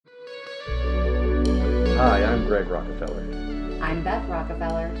Hi, I'm Greg Rockefeller. I'm Beth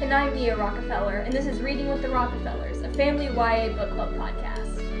Rockefeller. And I'm Mia Rockefeller, and this is Reading with the Rockefellers, a family YA book club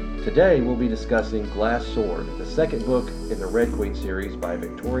podcast. Today we'll be discussing Glass Sword, the second book in the Red Queen series by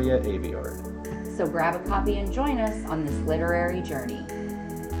Victoria Aveyard. So grab a copy and join us on this literary journey.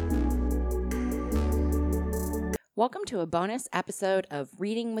 Welcome to a bonus episode of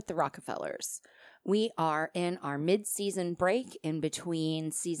Reading with the Rockefellers. We are in our mid-season break in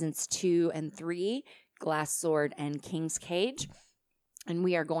between seasons 2 and 3, Glass Sword and King's Cage. And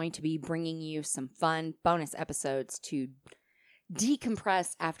we are going to be bringing you some fun bonus episodes to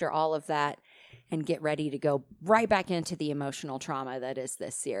decompress after all of that and get ready to go right back into the emotional trauma that is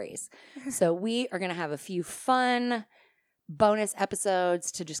this series. So we are going to have a few fun bonus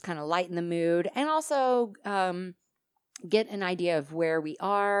episodes to just kind of lighten the mood and also get an idea of where we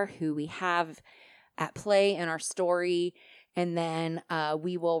are, who we have at play in our story, and then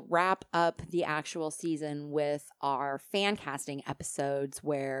we will wrap up the actual season with our fan casting episodes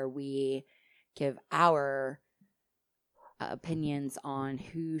where we give our opinions on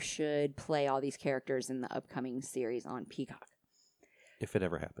who should play all these characters in the upcoming series on Peacock. If it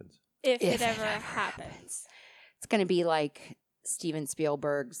ever happens. If it ever happens. It's going to be like Steven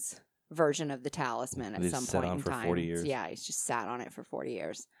Spielberg's version of The Talisman at some point in time. He's sat on for 40 years. Yeah, he's just sat on it for 40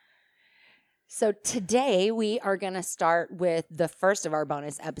 years. So today we are going to start with the first of our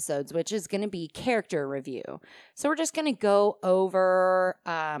bonus episodes, which is going to be character review. So we're just going to go over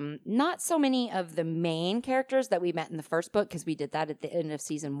not so many of the main characters that we met in the first book, because we did that at the end of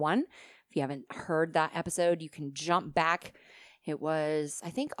season 1. If you haven't heard that episode, you can jump back. It was, I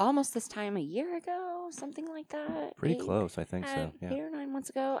think, almost this time a year ago, something like that. Pretty close, I think so. Yeah. 8 or 9 months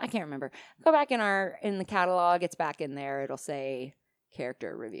ago. I can't remember. Go back in the catalog. It's back in there. It'll say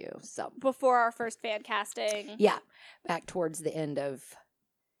character review. So Before our first fan casting. yeah, back towards the end of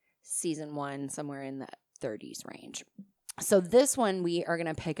season 1, somewhere in the 30s range. So this one we are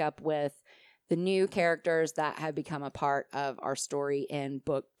going to pick up with the new characters that have become a part of our story in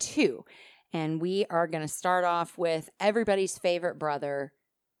book 2. And we are going to start off with everybody's favorite brother,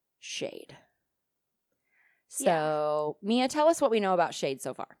 Shade. So, Mia, tell us what we know about Shade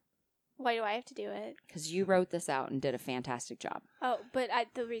so far. Why do I have to do it? Because you wrote this out and did a fantastic job. Oh, but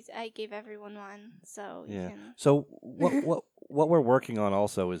the reason I gave everyone one, so you can. So what we're working on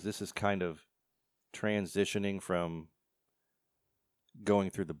also is this is kind of transitioning from going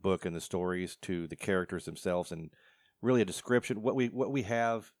through the book and the stories to the characters themselves, and really a description. What we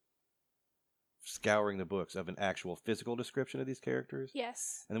have scouring the books of an actual physical description of these characters.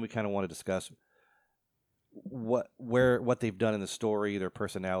 Yes. And then we kind of want to discuss what they've done in the story, their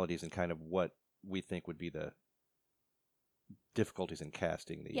personalities, and kind of what we think would be the difficulties in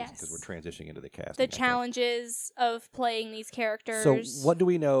casting these, because we're transitioning into the casting. The challenges of playing these characters. So what do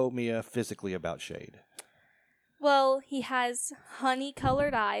we know, Mia, physically about Shade? Well, he has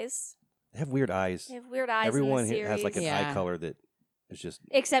honey-colored eyes. They have weird eyes. They have weird eyes. Everyone in the series. has like an eye color that is just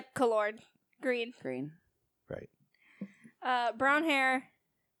except Kalord. Green. Right. Brown hair.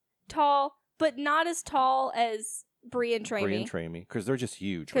 Tall, but not as tall as Bree and Tramy. Bree and Tramy, because they're just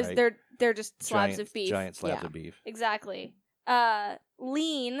huge, because right? they're just slabs of beef. Giant slabs of beef. Exactly.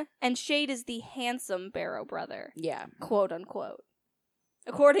 Lean, and Shade is the handsome Barrow brother. Yeah. Quote unquote.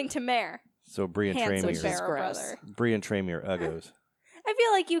 According to Mare. So Bree and handsome Tramy Barrow brother. Bree and Tramy are uggos. I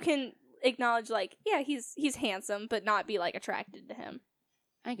feel like you can acknowledge, like, yeah, he's handsome, but not be like attracted to him.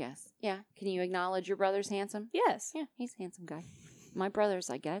 I guess. Yeah. Can you acknowledge your brother's handsome? Yes. Yeah, he's a handsome guy. My brother's,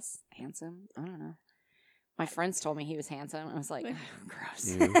 I guess, handsome. I don't know. My friends told me he was handsome. I was like,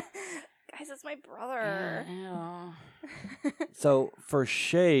 gross. Guys, that's my brother. Ew. So for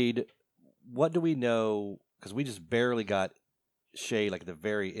Shade, what do we know? Because we just barely got Shade like at the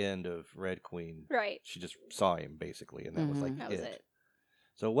very end of Red Queen. Right. She just saw him basically, and that was like that was it.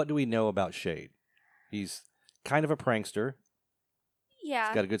 So what do we know about Shade? He's kind of a prankster. Yeah.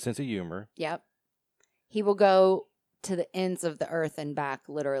 He's got a good sense of humor. Yep. He will go to the ends of the earth and back,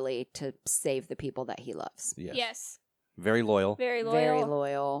 literally, to save the people that he loves. Yes. Very loyal. Very loyal. Very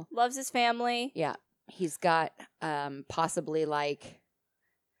loyal. Loves his family. Yeah. He's got possibly like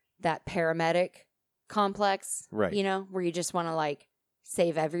that paramedic complex. Right. You know, where you just want to like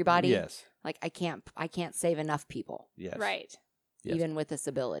save everybody. Yes. Like I can't save enough people. Yes. Right. Yes. Even with this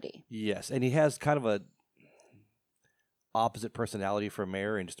ability. Yes. And he has kind of a opposite personality from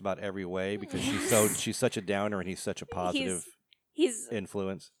Mare in just about every way, because she's such a downer and he's such a positive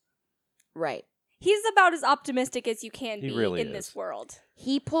influence. Right. He's about as optimistic as you can be really in this world.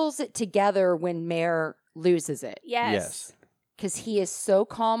 He pulls it together when Mare loses it. Yes. Because he is so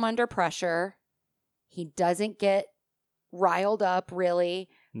calm under pressure. He doesn't get riled up, really.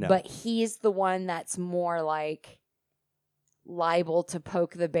 No. but he's the one that's more like liable to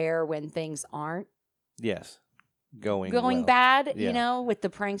poke the bear when things aren't Yes. Going well. bad, Yeah. with the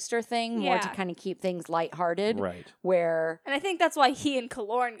prankster thing, more to Yeah. kind of keep things lighthearted. Right. Where, And I think that's why he and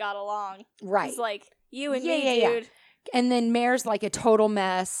Kalorn got along. right. It's like, you and Yeah, me, yeah, yeah. dude. And then Mare's like a total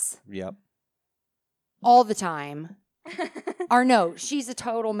mess Yep. all the time. Or no, she's a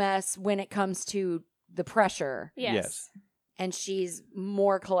total mess when it comes to the pressure. Yes. And she's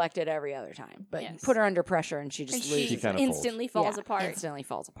more collected every other time. But you Yes. put her under pressure and she just And loses. she kinda folds. instantly falls Yeah, apart. Instantly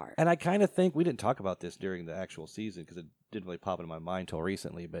falls apart. And I kind of think we didn't talk about this during the actual season because it didn't really pop into my mind till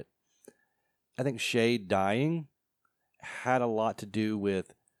recently. But I think Shade dying had a lot to do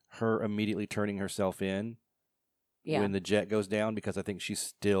with her immediately turning herself in Yeah. when the jet goes down, because I think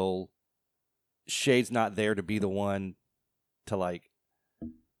Shade's not there to be the one to like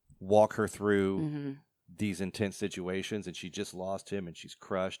walk her through Mm-hmm. these intense situations, and she just lost him and she's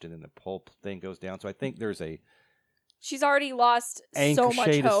crushed, and then the whole thing goes down. So I think there's a She's already lost anchor. so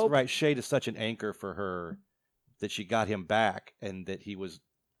much hope. Shade is such an anchor for her that she got him back, and that he was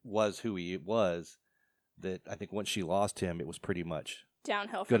who he was. That I think once she lost him, it was pretty much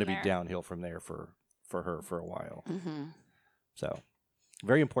Downhill going from to be there. downhill from there for her for a while. Mm-hmm. So,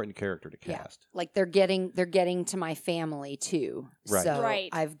 very important character to Yeah. cast. Like they're getting to my family too. Right. So Right.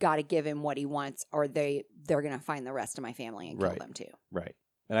 I've got to give him what he wants, or they're gonna find the rest of my family and kill Right. them too. Right.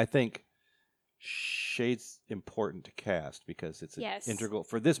 And I think Shade's important to cast because it's an Yes. integral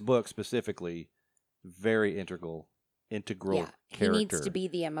for this book specifically, very integral Yeah. He character. needs to be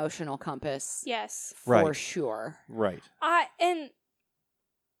the emotional compass Yes. for Right. sure. Right. And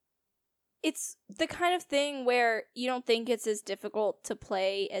it's the kind of thing where you don't think it's as difficult to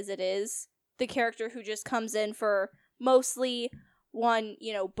play as it is. The character who just comes in for mostly one,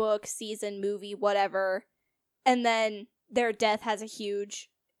 book, season, movie, whatever, and then their death has a huge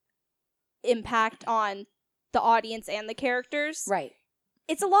impact on the audience and the characters. Right.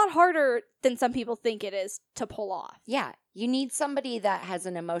 It's a lot harder than some people think it is to pull off. Yeah. You need somebody that has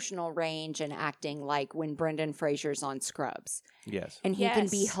an emotional range and acting, like when Brendan Fraser's on Scrubs. Yes. And he can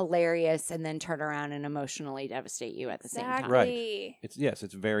be Yes. hilarious and then turn around and emotionally devastate you at the same time. Exactly.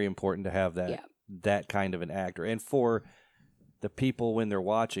 It's very important to have that Yeah. that kind of an actor, and for the people when they're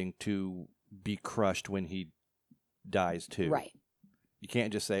watching to be crushed when he dies too. Right. You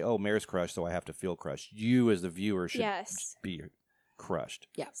can't just say, "Oh, Mare's crushed, so I have to feel crushed." You, as the viewer, should Yes. be crushed.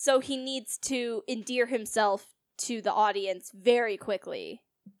 So he needs to endear himself to the audience very quickly.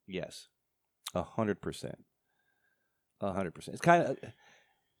 Yes, 100%. 100%. It's kind of.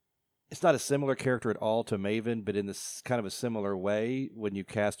 It's not a similar character at all to Maven, but in this kind of a similar way, when you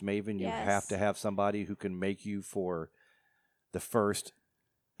cast Maven, you Yes. have to have somebody who can make you for the first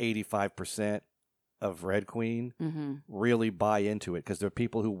 85% of Red Queen Mm-hmm. really buy into it, because there are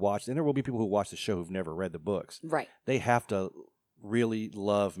people who watch, and there will be people who watch the show who've never read the books. Right. They have to really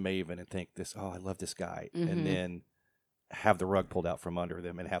love Maven and think this, oh, I love this guy, Mhm. and then have the rug pulled out from under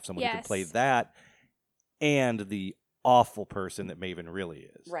them and have someone who can Yes. play that and the awful person that Maven really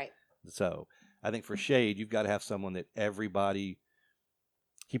is. Right. So I think for Shade, you've got to have someone that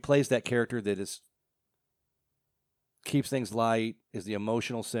he plays that character that keeps things light, is the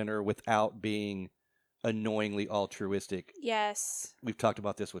emotional center without being annoyingly altruistic. Yes. We've talked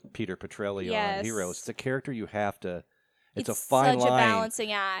about this with Peter Petrelli Yes. on Heroes. It's a character you have to, it's a Such fine a line,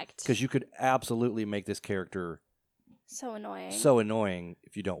 balancing act. because you could absolutely make this character So annoying. so annoying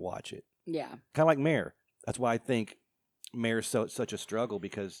if you don't watch it. Yeah. Kind of like Mare. That's why I think Mare's such a struggle,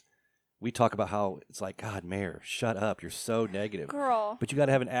 because we talk about how it's like, God, Mare, shut up. You're so negative. Girl. But you got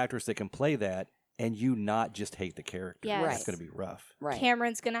to have an actress that can play that and you not just hate the character. Yes. That's Right. going to be rough. Right.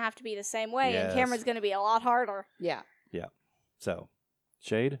 Cameron's going to have to be the same way, Yes. and Cameron's going to be a lot harder. Yeah. So,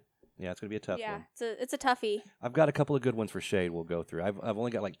 Shade, yeah, it's going to be a tough Yeah, one. it's a toughie. I've got a couple of good ones for Shade we'll go through. I've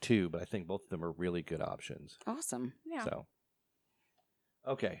only got like two, but I think both of them are really good options. Awesome. Yeah. So,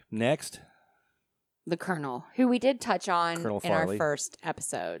 okay, next. The Colonel, who we did touch on Colonel in our Farley. first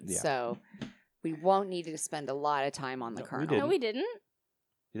episode. Yeah. So we won't need to spend a lot of time on the No, we Colonel. didn't. No, we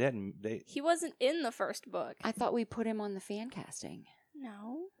didn't. They He wasn't in the first book. I thought we put him on the fan casting.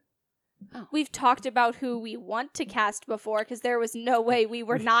 No. Oh. We've talked about who we want to cast before, because there was no way we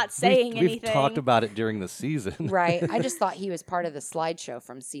were not saying anything. We've talked about it during the season. Right. I just thought he was part of the slideshow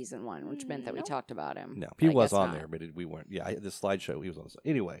from season 1, which meant that we Nope. talked about him. No, But he I was guess on not. there, but we weren't. Yeah, the slideshow, he was on.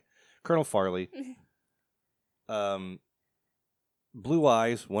 Anyway, Colonel Farley. Blue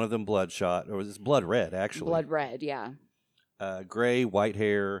eyes, one of them bloodshot, or was this blood red, actually? Blood red, yeah. Gray, white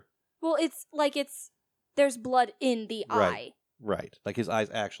hair. Well, it's like there's blood in the Right. eye. Right. Like his eyes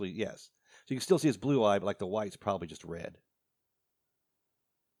actually, yes. So you can still see his blue eye, but like the white's probably just red.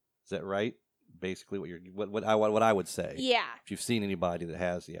 that right? Basically, what I would say. Yeah. If you've seen anybody that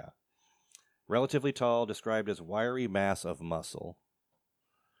has, yeah. Relatively tall, described as wiry mass of muscle.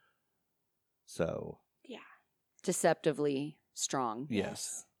 So. Yeah. Deceptively strong.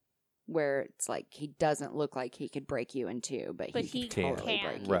 Yes. Where it's like he doesn't look like he could break you in two, but he could can. totally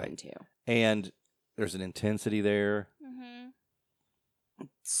break you Right. in two. And there's an intensity there. Mm-hmm.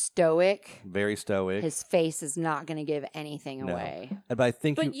 Stoic. Very stoic. His face is not going to give anything No. away. But I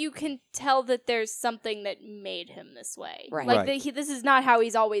think But you can tell that there's something that made him this way. Right. Like Right. this is not how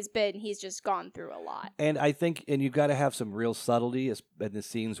he's always been. He's just gone through a lot. And I think, and you've got to have some real subtlety in the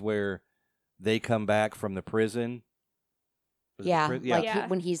scenes where they come back from the prison. Was it Yeah, the like Yeah.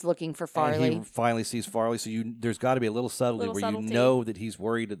 when he's looking for And Farley. he finally sees Farley, so there's got to be a little subtlety Little where subtlety. you know that he's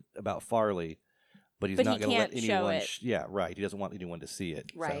worried about Farley, but he's But not he going to let can't show anyone. it. Yeah, right. He doesn't want anyone to see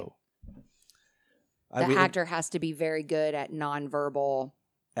it. Right. So. The actor has to be very good at nonverbal.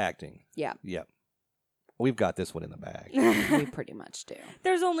 Acting. Yeah. Yep. We've got this one in the bag. We pretty much do.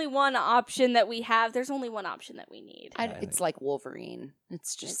 There's only one option that we have. There's only one option that we need. It's like Wolverine.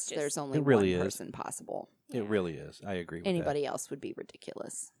 It's just there's only It really one is. person possible. It really is. I agree with Anybody else would be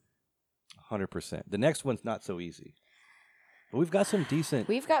ridiculous. that. 100%. The next one's not so easy. But we've got some decent,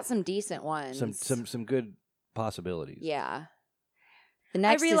 We've got some decent ones. some good possibilities. Yeah. The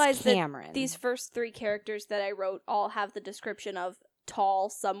next I realized is that Cameron. these first three characters that I wrote all have the description of tall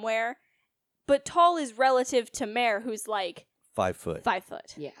somewhere. But tall is relative to Mare, who's like 5 foot. 5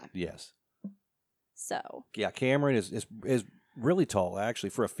 foot. Yeah. Yes. So. Yeah, Cameron is really tall,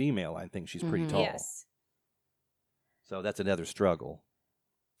 actually. For a female, I think she's pretty Mhm. tall. Yes. So that's another struggle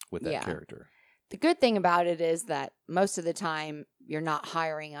with that Yeah. character. The good thing about it is that most of the time you're not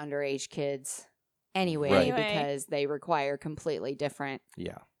hiring underage kids anyway, Right. because they require completely different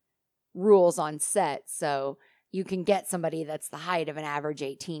Yeah. rules on set. So you can get somebody that's the height of an average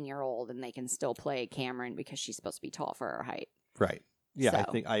 18-year-old and they can still play Cameron because she's supposed to be tall for her height. Right. Yeah, I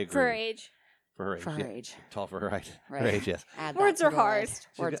So, think I agree. For her age. For her age. For her yeah. age. Tall for her height. Right. Her age, yes. Add Words that to are the hard. list.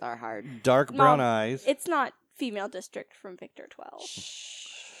 Words are hard. Dark brown Mom, eyes. It's not female district from Victor 12.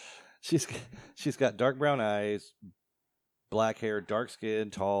 She's got dark brown eyes, black hair, dark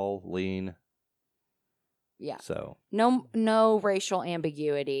skin, tall, lean. Yeah. So No racial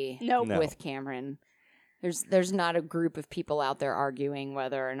ambiguity Nope. No. with Cameron. There's not a group of people out there arguing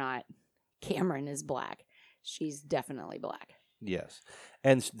whether or not Cameron is black. She's definitely black. yes,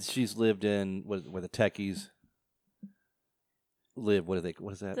 and she's lived in where the techies live. What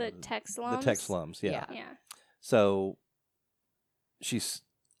is that? The tech slums. The tech slums. Yeah. Yeah. Yeah. So she's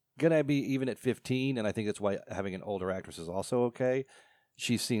gonna be even at 15, and I think that's why having an older actress is also okay.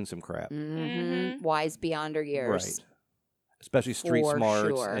 She's seen some crap, Mhm. Wise beyond her years. right? Especially street For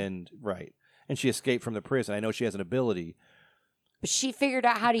smarts sure. and right. And she escaped from the prison. I know she has an ability. But she figured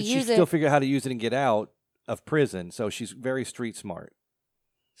out how to But use she still it. figured out how to use it and get out of prison. So she's very street smart,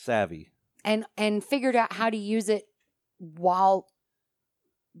 savvy. and figured out how to use it while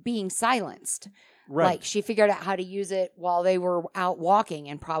being silenced. Right. Like she figured out how to use it while they were out walking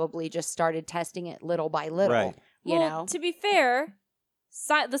and probably just started testing it little by little. Right. You Well, know? to be fair,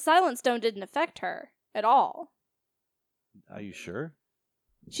 the Silent Stone didn't affect her at all. Are you sure?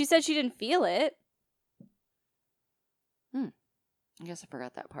 She said she didn't feel it. I guess I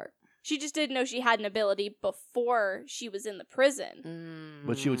forgot that part. She just didn't know she had an ability before she was in the prison.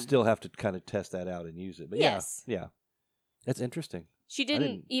 But she would Mm. still have to kind of test that out and use it. But Yes. yeah. That's interesting. She didn't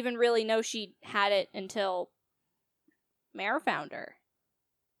didn't- even really know she had it until Mare found her.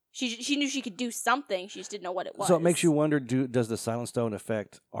 She knew she could do something. She just didn't know what it was. So it makes you wonder, does the Silent Stone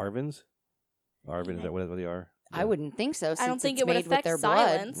affect Arvins? Arvin, is that what they are? I wouldn't think so. I don't since think it's it would made affect with their blood.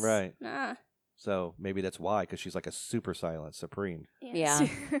 silence. Right. Nah. So maybe that's why, because she's like a super silent supreme. Yeah.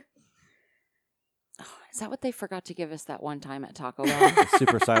 Oh, is that what they forgot to give us that one time at Taco Bell?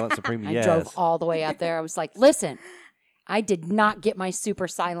 Super silent supreme, I yes. drove all the way out there. I was like, listen, I did not get my super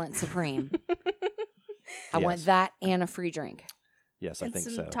silent supreme. I want Yes. that and a free drink. Yes, I and think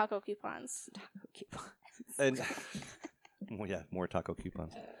some so. taco coupons. And well, yeah, more taco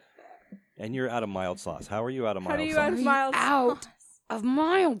coupons. And you're out of mild sauce. How are you out of mild How do you sauce? out of mild Out sauce? of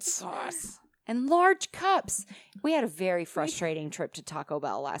mild sauce and large cups. We had a very frustrating trip to Taco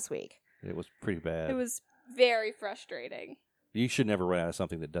Bell last week. It was pretty bad. It was very frustrating. You should never run out of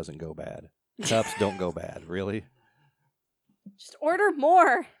something that doesn't go bad. Cups don't go bad, really. Just order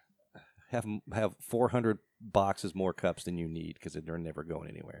more. Have 400 boxes more cups than you need because they're never going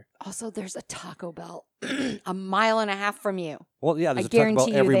anywhere. Also, there's a Taco Bell a mile and a half from you. Well, yeah, there's I a Taco Bell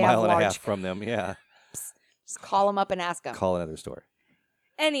guarantee you every they have mile and a large half from them. Yeah, Just call them up and ask them. call another store.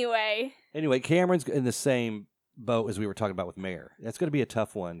 Anyway, Anyway, Cameron's in the same boat as we were talking about with Mare. That's going to be a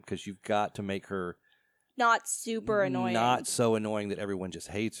tough one because you've got to make her Not super annoying. not so annoying that everyone just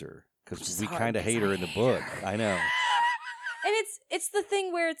hates her, Which because is we hard, kind of 'cause hate her I in the hate book. her. I know. And it's the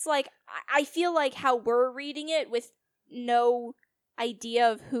thing where it's like I feel like how we're reading it with no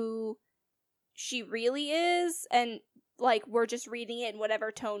idea of who she really is, and like we're just reading it in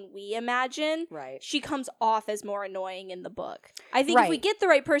whatever tone we imagine. Right. She comes off as more annoying in the book. I think if we Right. get the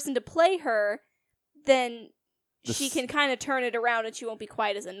right person to play her, then The she s- can kind of turn it around and she won't be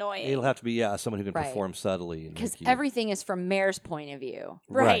quite as annoying. It'll have to be someone who can Right. perform subtly and Because make you... everything is from Mare's point of view.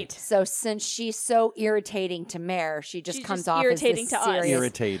 right. So since she's so irritating to Mare, she just She's comes just off irritating as to this us. serious,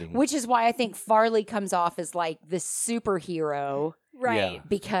 irritating. which is why I think Farley comes off as like this superhero Right. Yeah.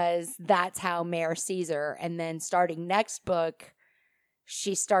 because that's how Mare sees her. And then starting next book,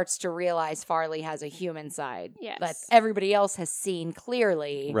 she starts to realize Farley has a human side Yes. that everybody else has seen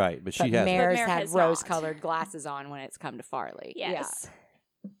clearly. Right, but But she has... Mare's Mare had has not. rose-colored glasses on when it's come to Farley. Yes.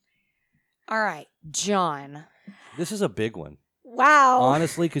 Yeah. All right, John. This is a big one. Wow.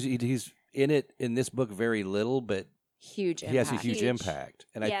 Honestly, because he's in it in this book very little, but Huge impact. he has a huge Huge. impact.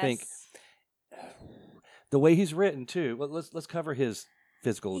 And Yes. I think the way he's written, too... Well, let's cover his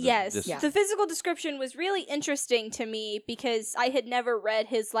physical... Yes, Yeah. the physical description was really interesting to me because I had never read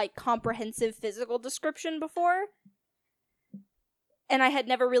his like comprehensive physical description before, and I had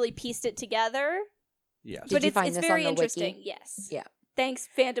never really pieced it together. Yes. Did but you it's, find it's this very on the interesting. wiki? Yes. Yeah. Thanks,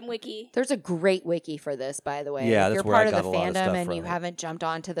 Fandom Wiki. There's a great wiki for this, by the way. Yeah, if that's you're where I part of got the a lot of fandom stuff and from you it. haven't jumped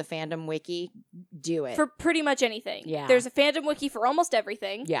onto the fandom wiki, do it. For pretty much anything. Yeah. There's a Fandom Wiki for almost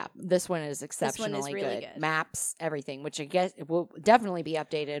everything. yeah, this one is exceptionally really good. good. Maps, everything, which I guess it will definitely be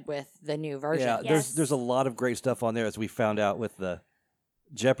updated with the new version. Yeah, Yes. there's a lot of great stuff on there, as we found out with the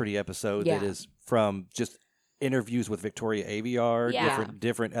Jeopardy episode that Yeah. is from just interviews with Victoria Aveyard, Yeah.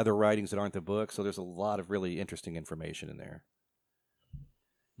 different other writings that aren't the book. So there's a lot of really interesting information in there.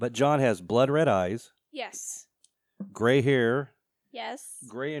 But John has blood red eyes, Yes. gray hair, Yes.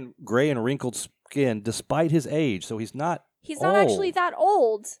 gray and wrinkled skin, despite his age. So he's not He's not actually old. that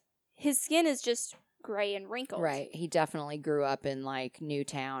old. His skin is just gray and wrinkled. Right. He definitely grew up in like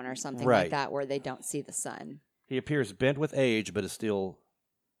Newtown or something Right. like that where they don't see the sun. He appears bent with age, but is still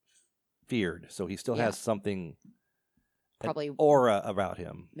feared. So he still Yeah. has something, Probably an aura about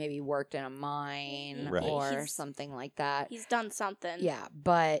him. maybe worked in a mine Right. or He's- something like that. He's done something. Yeah,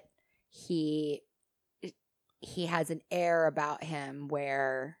 but he has an air about him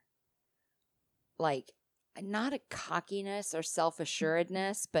where like not a cockiness or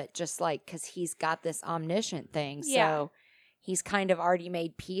self-assuredness, but just like cuz he's got this omniscient thing. Yeah. So he's kind of already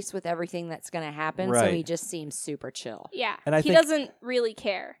made peace with everything that's going to happen, so Right. he just seems super chill. Yeah. And I he think- doesn't really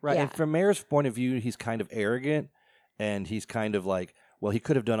care. Right. Yeah. And from Mare's point of view, he's kind of arrogant and he's kind of like, well, he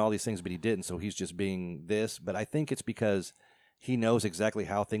could have done all these things, but he didn't. So he's just being this. But I think it's because he knows exactly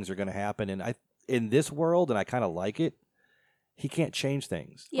how things are going to happen. And in this world, and I kind of like it, he can't change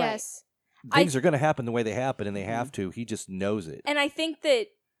things. Yes. Things are going to happen the way they happen, and they have to. He just knows it. And I think that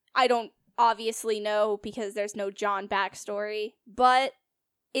I don't obviously know because there's no John backstory, but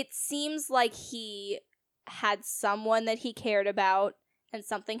it seems like he had someone that he cared about and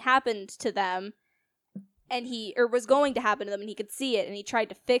something happened to them and was going to happen to them and he could see it and he tried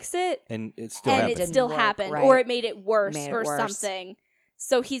to fix it And it still and happens. it still Didn't work, happened right. or it made it worse Made it or worse. something.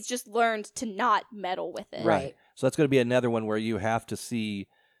 So he's just learned to not meddle with it. Right. So that's going to be another one where you have to see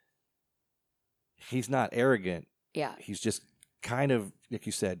he's not arrogant. Yeah. He's just kind of, like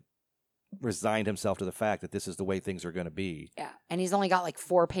you said, resigned himself to the fact that this is the way things are going to be. Yeah. And he's only got like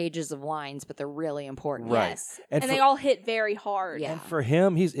 4 pages of lines, but they're really important. Right. Yes. And And, for- they all hit very hard. Yeah. And for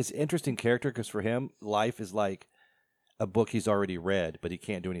him, it's an interesting character because for him, life is like a book he's already read, but he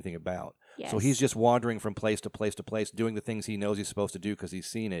can't do anything about. Yes. So he's just wandering from place to place to place, doing the things he knows he's supposed to do because he's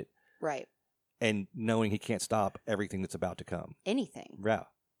seen it, Right. and knowing he can't stop everything that's about to come. Anything. Yeah,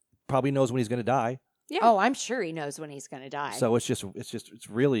 probably knows when he's going to die. Yeah. Oh, I'm sure he knows when he's going to die. So it's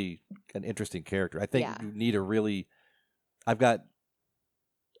really an interesting character. I think Yeah. you need a really. I've got,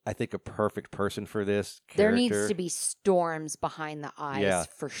 I think, a perfect person for this character. there needs to be storms behind the eyes Yeah.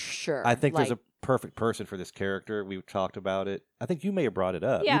 for sure. I think there's Like, a perfect person for this character. We talked about it. I think you may have brought it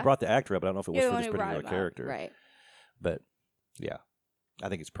up. Yeah. You brought the actor up, but I don't know if it was You're the for one this who brought particular him up. character. right. But yeah, I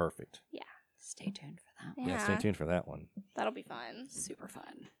think it's perfect. Stay tuned for that. Yeah, stay tuned for that one. That'll be fun. Super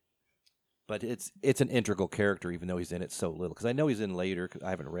fun. But it's an integral character, even though he's in it so little. Because I know he's in later. 'Cause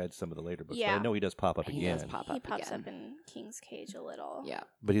I haven't read some of the later books, but Yeah. I know he does pop up He again. does pop He up pops again. up in King's Cage a little. Yeah.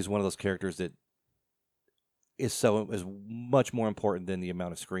 But he's one of those characters that is much more important than the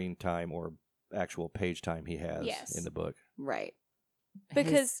amount of screen time or actual page time he has Yes. in the book. Right.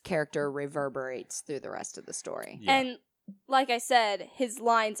 Because- his character reverberates through the rest of the story. Yeah. And like I said, his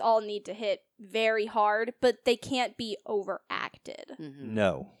lines all need to hit very hard, but they can't be overacted. Mhm.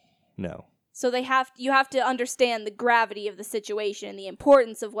 No. So you have to understand the gravity of the situation and the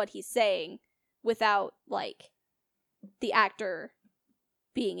importance of what he's saying without like the actor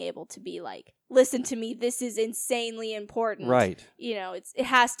being able to be like, listen to me, this is insanely important. Right. You know, it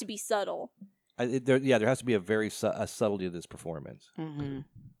has to be subtle. There has to be a subtlety to this performance. Mhm.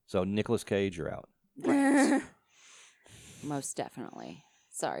 So Nicolas Cage, you're out. Most definitely.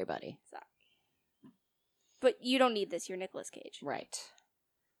 Sorry, buddy. But you don't need this. You're Nicolas Cage. Right.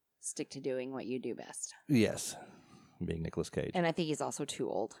 Stick to doing what you do best. Yes, being Nicolas Cage. And I think he's also too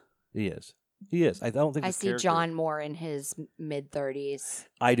old. He is. I don't think I this see character- John more in his mid-30s.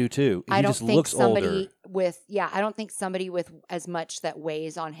 I do too. He I don't just think looks somebody older. I don't think somebody with as much that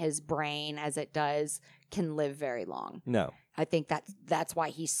weighs on his brain as it does can live very long. No. I think that's why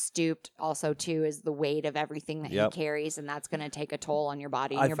he's stooped also too, is the weight of everything that Yep. he carries, and that's going to take a toll on your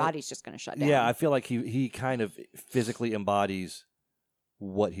body, and I your fe- body's just going to shut down. Yeah, I feel like he kind of physically embodies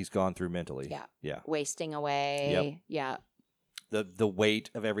what he's gone through mentally. Yeah. Yeah. Wasting away. Yeah. The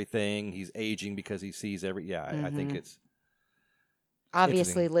weight of everything. He's aging because he sees I think Mhm. it's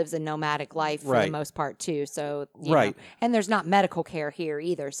Obviously Interesting. lives a nomadic life for the Right. most part too. So you Right. know, and there's not medical care here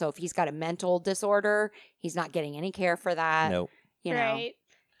either. So if he's got a mental disorder, he's not getting any care for that. no. You know. Right.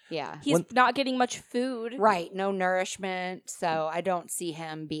 Yeah. He's not getting much food. Right. No nourishment. So I don't see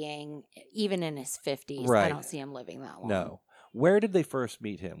him being even in his 50s. I Right. don't see him living that long. No. Where did they first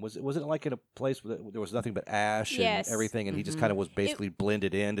meet him? Was it like in a place where there was nothing but ash Yes. and everything, and he just Mhm. kind of was basically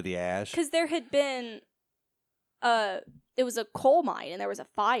blended into the ash? Because there had been, it was a coal mine and there was a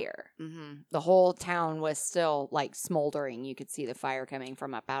fire. The whole town was still like smoldering. You could see the fire coming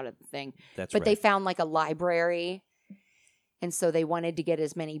from up out of the thing. That's But right. they found like a library. And so they wanted to get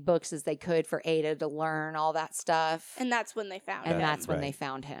as many books as they could for Ada to learn all that stuff. And that's when they found And him. that's when Right. they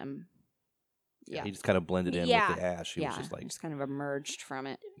found him. Yeah. He just kind of blended in Yeah. with the ash. He yeah. was just like, kind of emerged from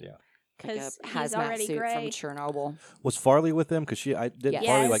it. yeah. Like a 'Cause he's hazmat already suit gray. from Chernobyl. Was Farley with them? Because Yes.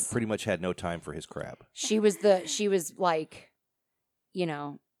 Farley like Yes. pretty much had no time for his crap. She was like, you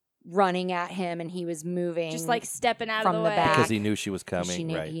know, running at him, and he was moving. Just like stepping out from of the the way. back. Because he knew she was 'cause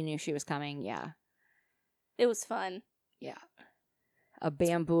coming, right? He knew she was coming. Yeah. It was fun. Yeah. A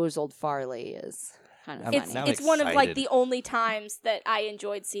bamboozled Farley is kind of I'm- funny. now It's one of like excited. the only times that I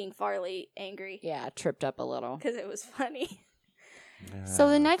enjoyed seeing Farley angry Yeah, tripped up a little. because it was funny. So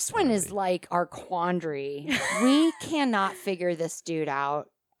the Ah, next one is Farley. like our quandary. We cannot figure this dude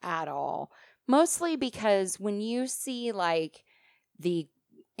out at all. Mostly because when you see like the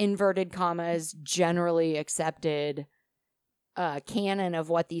inverted commas generally accepted canon of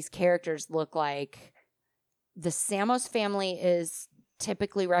what these characters look like, the Samos family is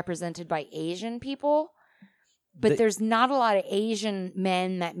typically represented by Asian people. But They- there's not a lot of Asian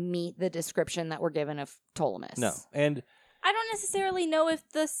men that meet the description that we're given of Ptolemus. No, and I don't necessarily know if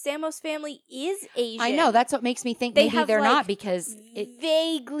the Samos family is Asian. I know, that's what makes me think They maybe have, they're like, not because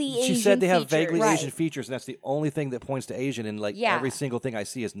vaguely Asian she said they have vaguely features. Asian features, and that's the only thing that points to Asian. And like Yeah. every single thing I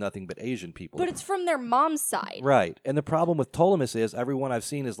see is nothing but Asian people. But it's from their mom's side. right. And the problem with Ptolemus is everyone I've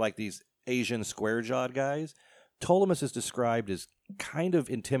seen is like these Asian square-jawed guys. Ptolemus is described as kind of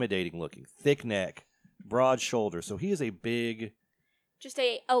intimidating looking, thick neck, broad shoulders. So he is a big, Just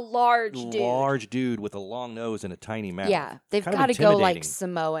a large dude. with a long nose and a tiny mouth. yeah, they've Kind of got to go like intimidating.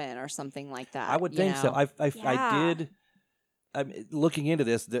 Samoan or something like that. I would you think so. know? I Yeah. did. Looking into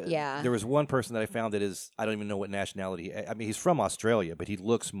this, Yeah. there was one person that I found that is, I don't even know what nationality. I mean, he's from Australia, but he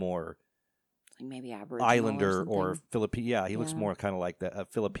looks more Like maybe Aboriginal Islander or, or Philippine. Yeah, he looks Yeah. more kind of like the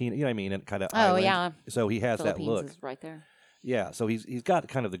Filipino. You know what I mean? And kind of Oh island. yeah, So he has Philippines that look. is right there. Yeah, so he's got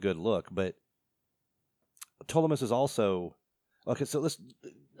kind of the good look, but Ptolemus is also okay. So let's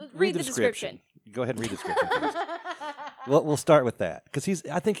read the description. Go ahead and read the description. Please. We'll start with that because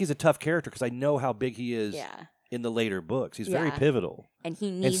I think he's a tough character because I know how big he is Yeah, in the later books. He's very Yeah. pivotal. and he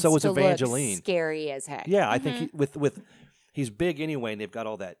needs so is to Evangeline. look scary as heck. Yeah, I think Mm-hmm. with he's big anyway, and they've got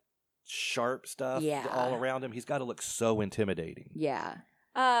all that sharp stuff Yeah. all around him. He's got to look so intimidating. Yeah,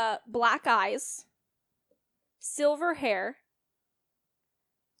 Black eyes, silver hair,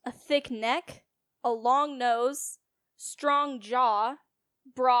 a thick neck, a long nose, strong jaw,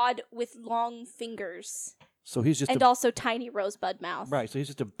 broad with long fingers, So he's just and a, also tiny rosebud mouth. right. So he's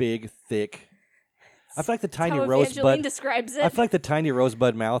just a big, thick. I feel like the That's tiny how Evangeline rosebud. describes it. I feel like the tiny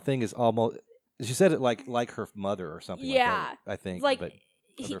rosebud mouth thing is almost. She said it like her mother or something. Yeah. like that, I think. like but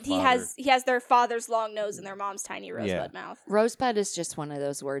he, their he father. has their father's long nose and their mom's tiny rosebud Yeah. mouth. Rosebud is just one of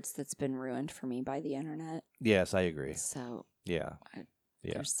those words that's been ruined for me by the internet. Yes, I agree. So Yeah.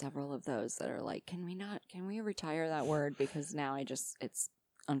 Yeah. There's several of those that are like, can we retire that word? Because now it's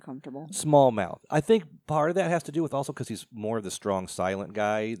uncomfortable. Small mouth. I think part of that has to do with also because he's more of the strong silent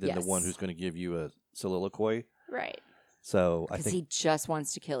guy than the one Yes. who's going to give you a soliloquy. Right. So I Because think, he just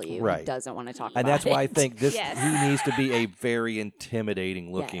wants to kill you. Right. He doesn't want to talk and about that's why I it. think this Yes. he needs to be a very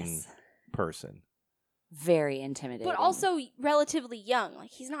intimidating looking Yes. person. Very intimidating. But also relatively young.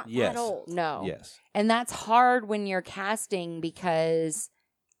 Like, he's not Yes. that old. no. Yes. And that's hard when you're casting because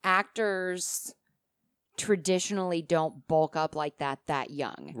actors traditionally don't bulk up like that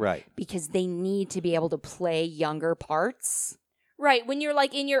young. Right. Because they need to be able to play younger parts. Right. When you're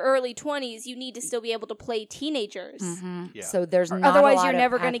like in your early 20s, you need to still be able to play teenagers. Yeah. So there's Or not otherwise a lot you're of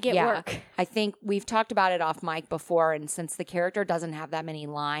never going to get work. I think we've talked about it off mic before, and since the character doesn't have that many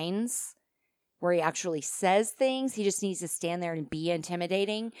lines where he actually says things, he just needs to stand there and be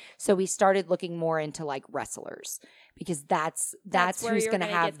intimidating. So we started looking more into like wrestlers because that's where who's you're going to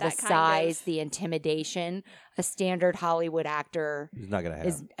gonna have get the that kind size, of- the intimidation. A standard Hollywood actor He's not going to have.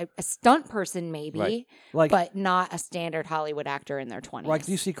 is a stunt person maybe, Right. Like, but not a standard Hollywood actor in their 20s. like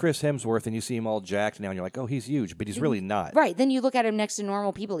you see Chris Hemsworth and you see him all jacked now and you're like, oh, he's huge, but he's really not. Right. Then you look at him next to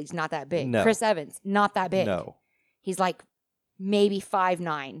normal people, he's not that big. No. Chris Evans, not that big. No. He's like maybe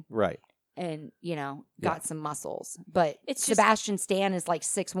 5'9" Right. and, Yeah. got some muscles. But It's just- Sebastian Stan is like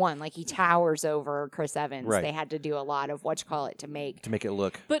 6'1", like he towers over Chris Evans. Right. They had to do a lot of To make it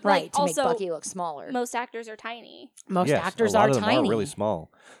look. But right, like, to also, make Bucky look smaller. most actors are tiny. Most Yes, actors a lot are of them tiny. are really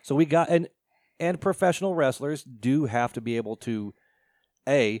small. So we got and professional wrestlers do have to be able to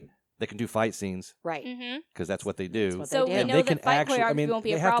they can do fight scenes Right. Mm-hmm. because that's what they do. That's what So they we do. and know they that can fight actually, I choreography mean, won't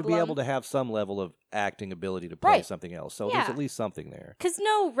be they a have to be problem. able to have some level of acting ability to play Right. something else. So Yeah. there's at least something there. Because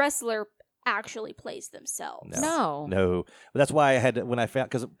no wrestler actually plays themselves. No. No, but that's why I had to, when I found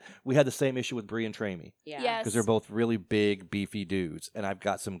because we had the same issue with Bree and Tramey Yeah. Yes. because they're both really big, beefy dudes, and I've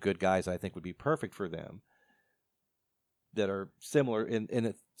got some good guys I think would be perfect for them that are similar in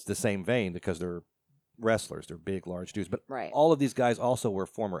it's the same vein because they're wrestlers, they're big, large dudes, but Right. all of these guys also were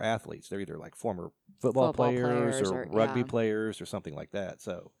former athletes. They're either like former football players or rugby yeah. players or something like that.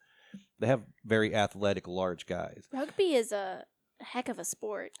 So they have very athletic, large guys. Rugby is a heck of a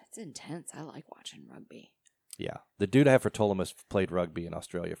sport. It's intense. I like watching rugby. Yeah, the dude I have for Ptolemus played rugby in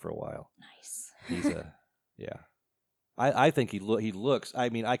Australia for a while. Nice. He's a yeah. I think he looks. I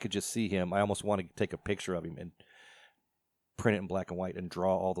mean, I could just see him. I almost want to take a picture of him and print it in black and white and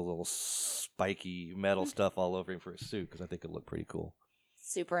draw all the little spiky metal stuff all over him for his suit because I think it'd look pretty cool.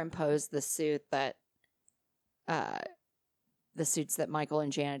 Superimpose the suit that the suits that Michael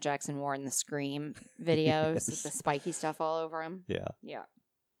and Janet Jackson wore in the Scream videos with Yes. the spiky stuff all over him. Yeah, Yeah.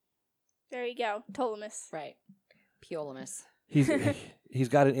 There you go. Ptolemus. Right. Piolamus. he's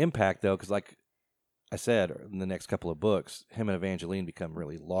got an impact though because like I said in the next couple of books, him and Evangeline become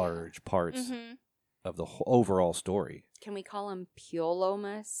really large parts Mm-hmm. of the overall story. Can we call him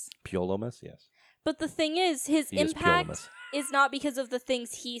Piolomus? Piolomus, yes, But the thing is, his he is impact Piolomus. is not because of the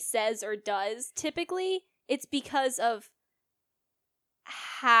things he says or does typically. It's because of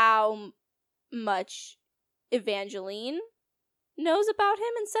how much Evangeline knows about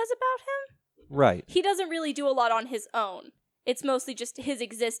him and says about him. Right. He doesn't really do a lot on his own. It's mostly just his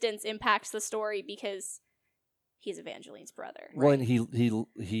existence impacts the story because he's Evangeline's brother. Well, and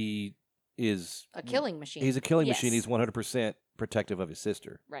he is A killing machine. He's a killing Yes. machine. He's 100% protective of his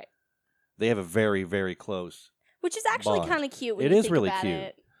sister. Right. They have a very, very close. Which is actually Bond. kind of cute when It you is think really about cute.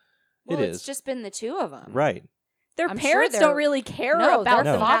 it. Well, It it's is. just been the two of them. Right. Their I'm sure parents they're- don't really care No, about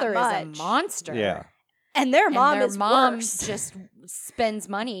their them father that is a much. monster. Yeah. And their mom and their is mom worse. just spends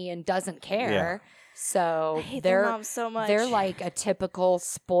money and doesn't care. So I hate their they're mom so much. they're like a typical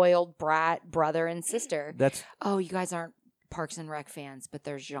spoiled brat brother and sister. That's Oh, you guys aren't Parks and Rec fans, but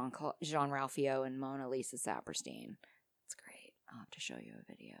there's Jean Ralphio and Mona Lisa Saperstein. It's great. I'll have to show you a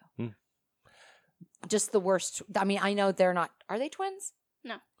video. Just the worst. I mean, I know they're not. Are they twins?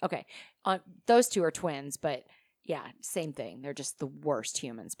 No. Okay. Those two are twins, but yeah, same thing. They're just the worst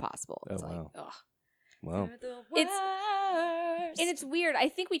humans possible. It's Oh, like, wow. ugh. well. They're the It's- worst. And it's weird. I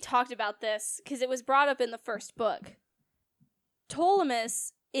think we talked about this because it was brought up in the first book.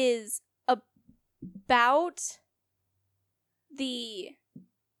 Ptolemus is about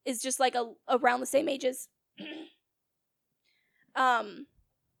is just like around the same age as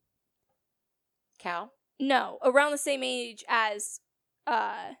Cow. no, around the same age as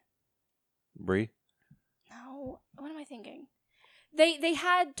Bree. no, what am I thinking? They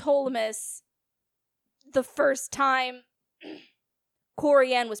had Ptolemus the first time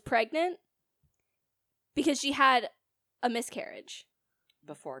Corianne was pregnant because she had a miscarriage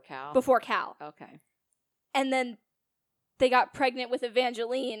Before cow. before Cal. Okay. And then they got pregnant with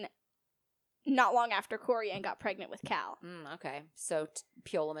Evangeline not long after Corianne got pregnant with Cal. Okay. So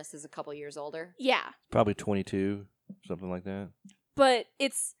Piolamus is a couple years older. Yeah. Probably 22, something like that. But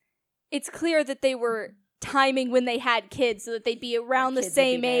it's clear that they were timing when they had kids so that they'd be around the kids would be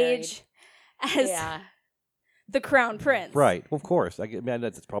same age as the Crown Prince. Right. Well, of course. Man,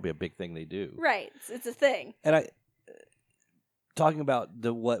 that's probably a big thing they do. Right. It's a thing. And talking about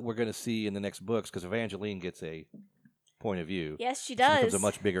what we're going to see in the next books, because Evangeline gets a point of view. Yes, she She does. becomes a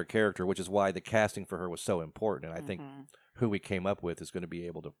much bigger character, which is why the casting for her was so important. And I think who we came up with is going to be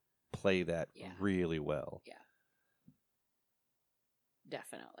able to play that really well. Yeah.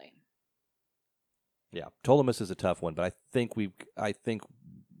 Definitely. Yeah. Ptolemus is a tough one, but I think we've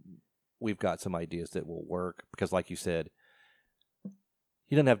got some ideas that will work because, like you said,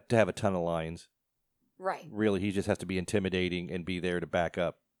 he doesn't have to have a ton of lines. Right. Really, he just has to be intimidating and be there to back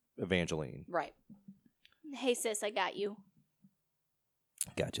up Evangeline. Right. Hey, sis, I got you.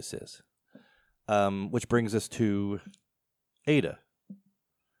 Gotcha, sis. Which brings us to Ada.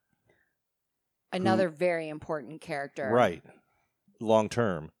 Another very important character. Right. Long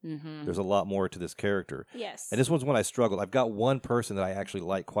term. Mm-hmm. There's a lot more to this character. Yes. And this one's one I struggled. I've got one person that I actually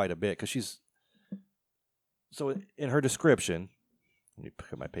like quite a bit because she's... So in her description, let me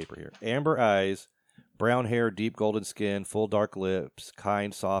pick up my paper here. Amber eyes, brown hair, deep golden skin, full dark lips,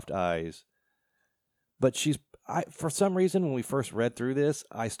 kind, soft eyes. But for some reason, when we first read through this,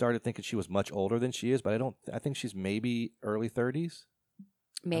 I started thinking she was much older than she is, but I think she's maybe early 30s.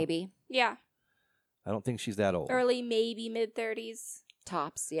 Maybe. Yeah. I don't think she's that old. Early, maybe mid-30s.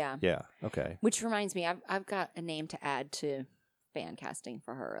 Tops, yeah. Yeah, okay. Which reminds me, I've got a name to add to fan casting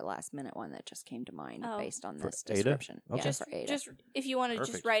for her, a last minute one that just came to mind based on this Ada? description. Okay. Yeah, for Ada. Just if you want to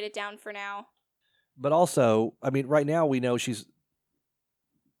just Perfect. write it down for now. But also, I mean, right now we know she's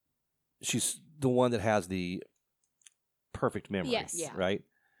the one that has the perfect memory. Yes. Yeah. Right?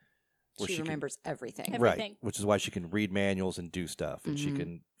 Where she can- remembers everything. Everything. Right. Which is why she can read manuals and do stuff, and she Mhm.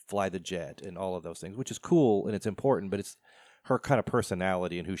 can fly the jet and all of those things, which is cool and it's important, but it's her kind of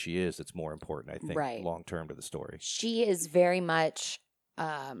personality and who she is that's more important, I think, Right. long term to the story. She is very much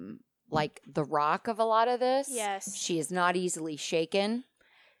like the rock of a lot of this. Yes. She is not easily shaken.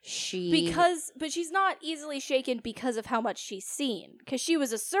 But she's not easily shaken because of how much she's seen. Because she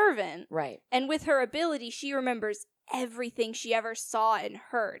was a servant, Right. and with her ability, she remembers everything she ever saw and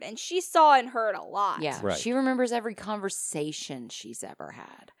heard. And she saw and heard a lot. Yeah. Right. She remembers every conversation she's ever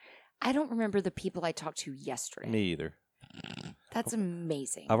had. I don't remember the people I talked to yesterday. Me either. That's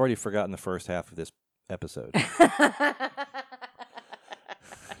amazing. I've already forgotten the first half of this episode.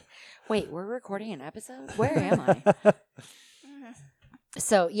 Wait, we're recording an episode? Where am I?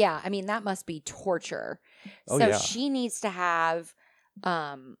 So, yeah, I mean, that must be torture. Oh, So yeah. she needs to have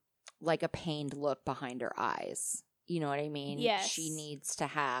like a pained look behind her eyes. You know what I mean? Yes. She needs to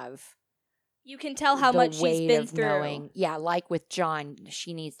have You can tell how the much she's weight been of through. knowing. Yeah, like with John,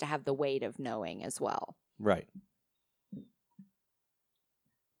 she needs to have the weight of knowing as well. Right.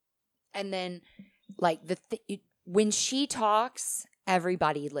 And then, like, when she talks,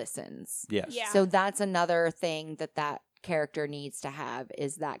 everybody listens. Yes. Yeah. So that's another thing that character needs to have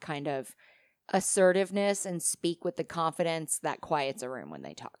is that kind of assertiveness and speak with the confidence that quiets a room when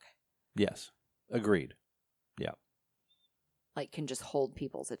they talk. Yes. Agreed. Yeah. Like, can just hold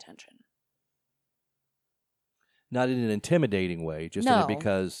people's attention. Not in an intimidating way, just No.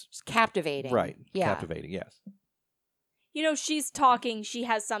 because... Just captivating. Right. Yeah. Captivating, yes. You know, she's talking, she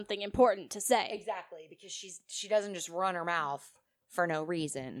has something important to say. Exactly, because she doesn't just run her mouth for no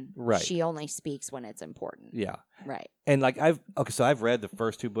reason. Right. She only speaks when it's important. Yeah. Right. And like I've read the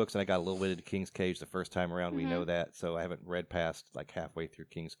first two books and I got a little bit into King's Cage the first time around. We Mhm. know that. So I haven't read past like halfway through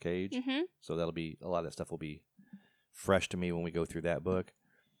King's Cage. Mm-hmm. So that'll be a lot of that stuff will be fresh to me when we go through that book.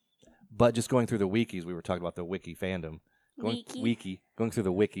 But just going through the wikis, we were talking about the wiki fandom. Going through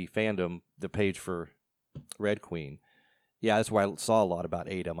the wiki fandom, the page for Red Queen. Yeah, that's where I saw a lot about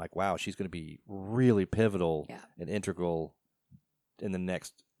Ada. I'm like, wow, she's going to be really pivotal and integral in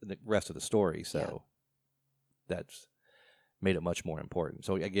the rest of the story. So that's made it much more important.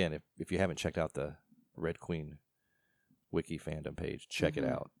 So again, if you haven't checked out the Red Queen wiki fandom page, check it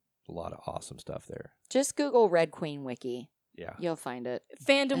out. A lot of awesome stuff there. Just Google Red Queen Wiki. Yeah. You'll find it.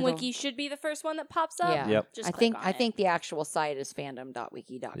 Fandom It'll- Wiki should be the first one that pops up. Yeah. Yep. Just I click think on I it. think the actual site is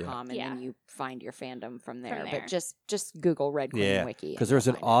fandom.wiki.com and Yeah. then you find your fandom from there. there. But just Google Red Queen Yeah, Wiki. because and there's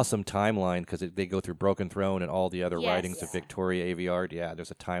you'll an find it. awesome timeline because they go through Broken Throne and all the other Yes. writings of Yeah. Victoria Aveyard. Yeah, there's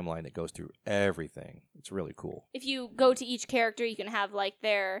a timeline that goes through everything. It's really cool. If you go to each character, you can have like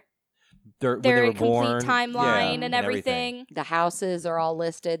their when their they were complete born, timeline yeah, and everything. The houses are all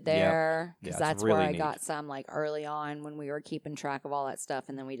listed there Yeah, because it's that's really where I neat. got some like early on when we were keeping track of all that stuff,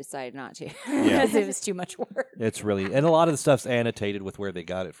 and then we decided not to Yeah. because it was too much work. It's really, and a lot of the stuff's annotated with where they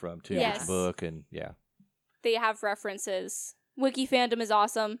got it from too, Yes. with the book, and yeah. They have references. Wiki fandom is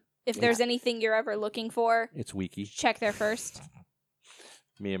awesome. If there's anything you're ever looking for, It's wiki. check there first.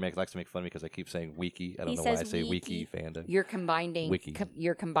 Mia likes to make fun of me because I keep saying wiki. I don't He know why I says say wiki. wiki fandom. You're combining Wiki.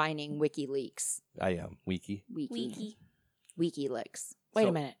 You're combining WikiLeaks, I am wiki. Wiki. WikiLeaks. Wait So-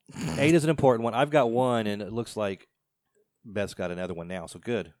 a minute. 8 is an important one. I've got one, and it looks like Beth's got another one now. So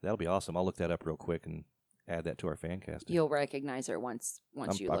good. That'll be awesome. I'll look that up real quick and add that to our fan cast. You'll recognize her once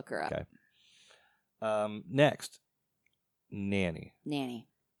you look her up. Okay. Next, Nanny. Nanny,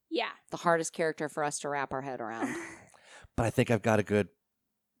 Yeah. the hardest character for us to wrap our head around. But I think I've got a good.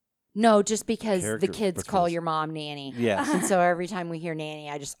 No, just because Character the kids for call this. your mom Nanny. Yes. And so every time we hear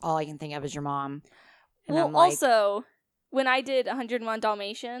Nanny, all I can think of is your mom. And Well, I'm like, also, when I did 101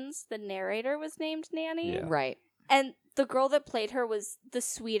 Dalmatians, the narrator was named Nanny. Yeah. right. And the girl that played her was the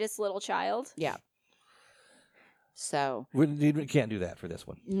sweetest little child. Yeah. So, We can't do that for this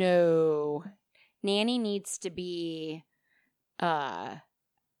one. no. Nanny needs to be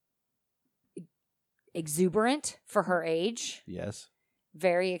exuberant for her age, Yes.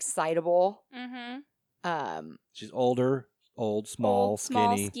 very excitable. Mm-hmm. She's older, small, small,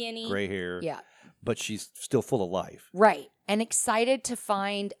 skinny, skinny. gray hair. Yeah. But she's still full of life. Right. And excited to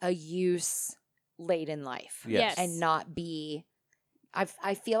find a use late in life. Yes. And not be.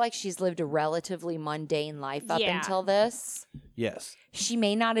 I feel like she's lived a relatively mundane life up Yeah. until this. Yes. She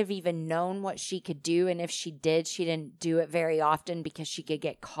may not have even known what she could do. And if she did, she didn't do it very often because she could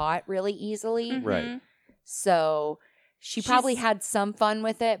get caught really easily. Mhm. Right. So she probably She's- had some fun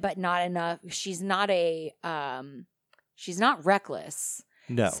with it, but not enough. She's not reckless.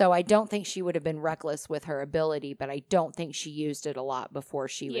 No. So I don't think she would have been reckless with her ability, but I don't think she used it a lot before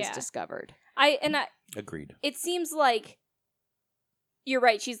she was Yeah. discovered. Agreed. It seems like you're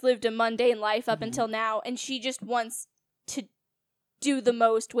right. She's lived a mundane life Mm-hmm. up until now, and she just wants to do the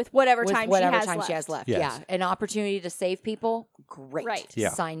most with whatever With time whatever she has time left. she has left. Yes. Yeah. An opportunity to save people? Great. Right. Yeah.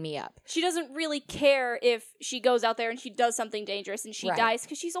 Sign me up. She doesn't really care if she goes out there and she does something dangerous and she Right. dies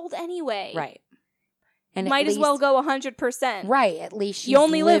because she's old anyway. Right. And Might at as well least- go 100%. Right. At least she's You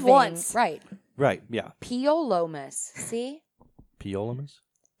only live living- once. Right. Right. Yeah. Piolomus. See? Piolamus?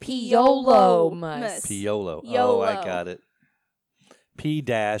 Piolomus. Piolo. YOLO. Oh, I got it.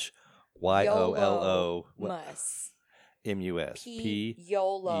 P-YOLO. Mus. M-U-S.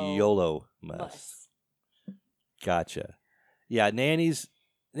 YOLO. YOLO. Mus. Gotcha. Yeah, Nanny's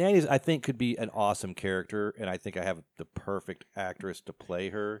I think could be an awesome character, and I think I have the perfect actress to play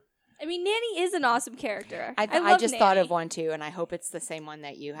her. I mean, Nanny is an awesome character. I love just thought Nanny. of one too, and I hope it's the same one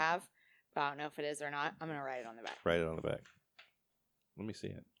that you have. But I don't know if it is or not. I'm gonna write it on the back. Write it on the back. Let me see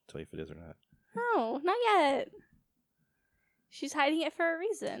it. Tell you if it is or not. No, not yet. She's hiding it for a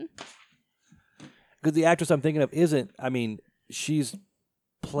reason. Because the actress I'm thinking of isn't, I mean, she's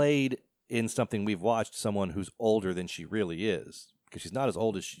played in something we've watched someone who's older than she really is. Because she's not as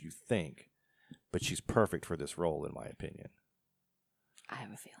old as you think, but she's perfect for this role, in my opinion. I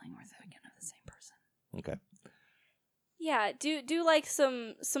have a feeling we're thinking of the same person. Okay. Yeah, do like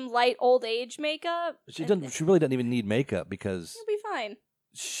some light old age makeup. She and doesn't. She really doesn't even need makeup because It'll be fine.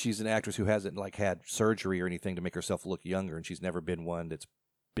 she's an actress who hasn't like had surgery or anything to make herself look younger, and she's never been one that's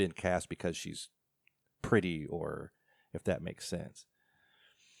been cast because she's pretty, or if that makes sense.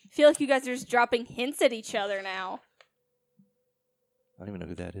 I feel like you guys are just dropping hints at each other now. I don't even know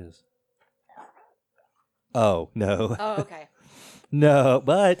who that is. Oh no, Oh, okay. no,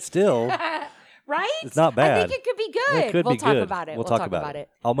 but still, Right? it's not I bad. think it could be good. It could we'll be talk good. about it. We'll talk about it.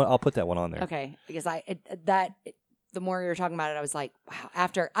 I'll put that one on there. Okay, because the more you were talking about it, I was like, wow.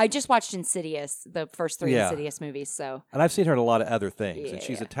 After I just watched Insidious, the first 3 Yeah. Insidious movies, so And I've seen her in a lot of other things, Yeah, and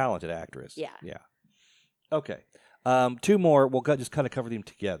she's yeah. a talented actress. Yeah. Yeah. Okay. 2 more. We'll just kind of cover them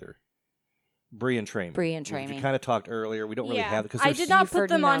together. Bree and Tramey. Bree and We Tramey. kind of talked earlier. We don't really Yeah. have it because I did not put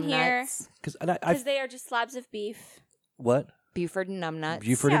them on here Because because they are just slabs of beef. what? Buford and Numbnuts.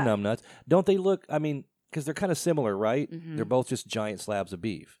 Buford Yeah. and Numbnuts. Don't they look? I mean, because they're kind of similar, right? Mhm. They're both just giant slabs of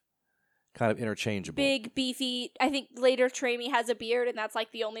beef, kind of interchangeable. Big, beefy. I think later Tramey has a beard, and that's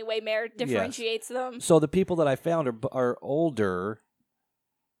like the only way Mare differentiates them. So the people that I found are older.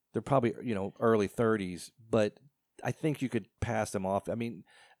 They're probably early 30s, but I think you could pass them off. I mean,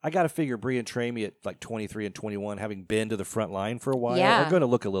 I got to figure Bree and Tramey at like 23 and 21, having been to the front line for a while, Yeah. are going to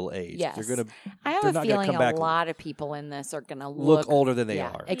look a little aged. Yes. They're going to I have They're a not gonna feeling come a back- lot of people in this are going to look older than they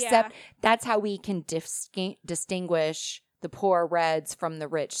are. Except that's how we can distinguish the poor reds from the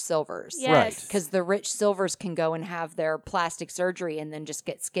rich silvers. Yes. Because the rich silvers can go and have their plastic surgery and then just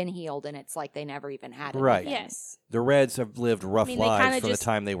get skin healed, and it's like they never even had anything. Right. Yes. The Reds have lived rough mean, they lives kinda from the just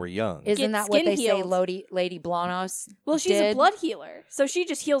time they were young. Isn't Get that what skin they healed. say Lady Blanos Well, she's a did? blood healer, so she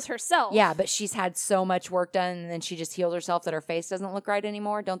just heals herself. Yeah, but she's had so much work done, and then she just healed herself that her face doesn't look right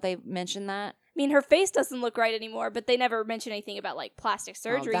anymore. Don't they mention that? I mean, her face doesn't look right anymore, but they never mention anything about like plastic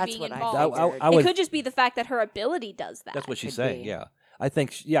surgery that's being what I involved. figured. I It would, could just be the fact that her ability does that. that's what she's could saying. be. Yeah, I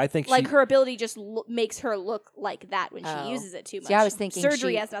think. I think like she, her ability just makes her look like that when Oh. she uses it too much. See, I was thinking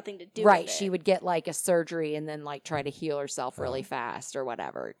surgery she- has nothing to do Right, with it. she would get like a surgery and then like try to heal herself Oh. really fast or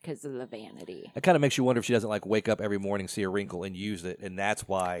whatever because of the vanity. It kind of makes you wonder if she doesn't like wake up every morning, see a wrinkle, and use it, and that's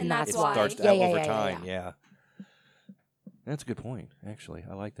why And that's it why. starts Yeah, out yeah, over yeah, yeah, time. yeah. Yeah, that's a good point. Actually,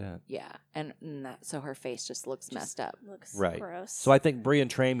 I like that. Yeah, and that, so her face just looks messed up. Looks Right. gross. So I think Brie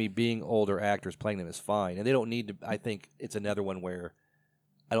and Trammey being older actors playing them is fine, and they don't need to. I think it's another one where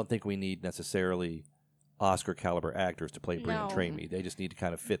I don't think we need necessarily Oscar caliber actors to play Brie and No. Trammey. They just need to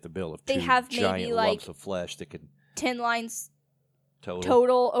kind of fit the bill of They two have maybe, giant like, lumps of flesh that can 10 lines total.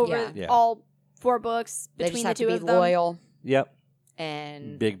 total over Yeah. Yeah. all 4 books They between just the have two to be of them. loyal Yep,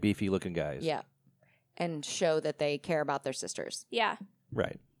 and big beefy looking guys. yeah, and show that they care about their sisters. Yeah.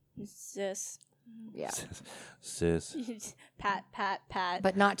 right. Sis. Yeah, Sis. Pat, pat, pat.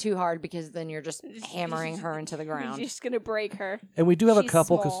 but not too hard because then you're just hammering her into the You're ground. just gonna break her. And we do have a She's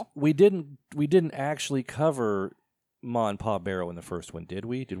couple because small. we didn't actually cover Ma and Pa Barrow in the first one, did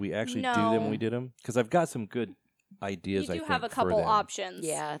we? Did we actually do them when No. we did them? Because I've got some good ideas. You I do think have a for couple them. options.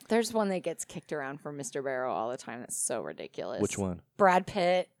 Yeah, there's one that gets kicked around from Mr. Barrow all the time. That's so ridiculous. Which one? Brad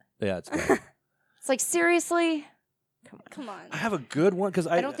Pitt. Yeah, it's good. It's like, seriously? Come on. I have a good one because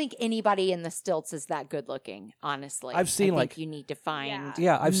I don't think anybody in the stilts is that good looking, honestly. I've seen, I think like- you need to find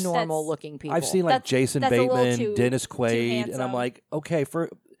Yeah, I've normal That's- looking people. I've seen like That's- Jason that's a little Bateman, too- Dennis too Quaid, and I'm handsome. like, okay, for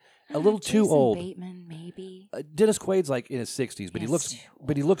a little too Jason old. Bateman, maybe. Dennis Quaid's like in his 60s, but he He's looks, too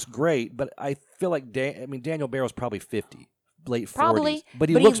but he looks great. But I feel like Daniel Barrow's probably 50, late 40s, Probably, but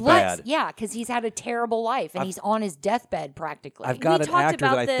he looks bad. Yeah, because he's had a terrible life and I've- he's on his deathbed practically. I've got We an talked actor that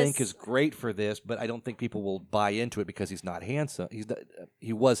about I think this- is great for this, but I don't think people will buy into it because he's not handsome.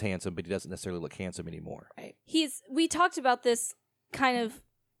 He was handsome, but he doesn't necessarily look handsome anymore. We talked about this kind of,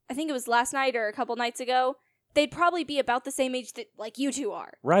 I think it was last night or a couple nights ago. They'd probably be about the same age that like you two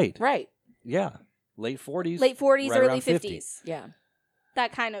are. Right. right. Yeah. Late 40s. Late 40s, right early around 50. 50s. Yeah.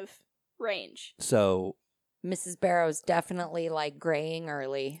 That kind of range. So, Mrs. Barrow's definitely like graying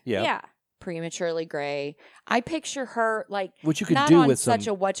early, yeah. prematurely gray. I picture her like Which you could not do on with such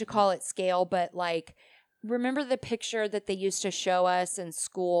some. a what-you-call-it scale, but like, remember the picture that they used to show us in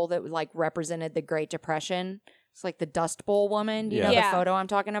school that like represented the Great Depression? It's like the Dust Bowl woman. Do you know the Yeah. photo I'm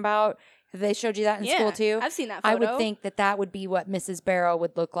talking about? Have they showed you that in school too? I've seen that I photo. would think that would be what Mrs. Barrow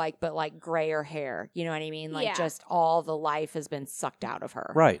would look like, but like grayer hair. You know what I mean? Like Yeah. just all the life has been sucked out of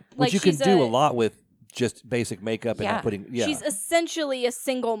her. Right. Like, Which you can she's do a- a lot with just basic makeup and Yeah. not putting. Yeah. She's essentially a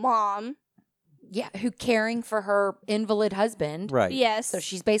single mom. Yeah, who caring for her invalid husband. right. Yes. So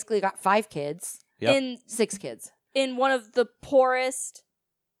she's basically got 5 kids, Yep. 6 kids. in one of the poorest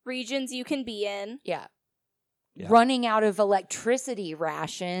regions you can be in. Yeah. Yeah. Running out of electricity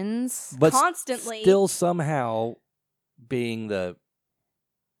rations. But constantly. still somehow being the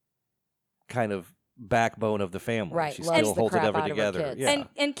kind of backbone of the family. Right, She loves still the holds it crap ever out of her together. kids. Yeah.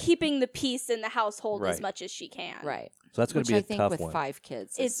 and keeping the peace in the household as Right. much as she can. Right. So that's going Which to be I a think tough with one. 5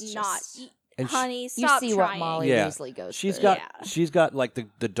 kids. It's not. just- And Honey, you stop see trying. what Molly Yeah. Weasley goes She's through. got Yeah. she's got like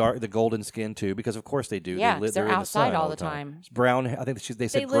the golden skin too, because of course they do. Yeah, they 'cause they're in the outside sun all the time. It's brown. I think they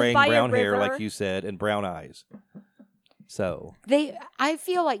said They live gray and by a brown hair, river. like you said, and brown eyes. So I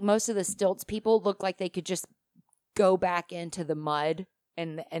feel like most of the stilts people look like they could just go back into the mud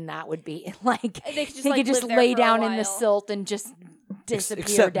and that would be like They could just, they like, could just live there lay for a down in the while. silt and just disappear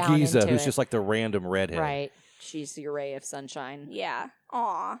except down Giza, into who's it. just like the random redhead. Right. She's your ray of sunshine. Yeah.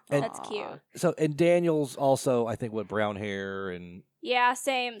 Aw. And- That's cute. Aw. So and Daniel's also, I think, what brown hair and Yeah,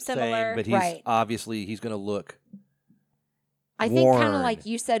 similar. same, but he's Right. obviously he's going to look. I think kind of worn. like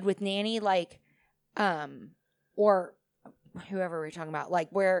you said with Nanny, like, or whoever we're talking about, like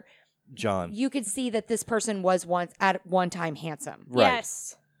where John, you could see that this person was once at one time handsome, right?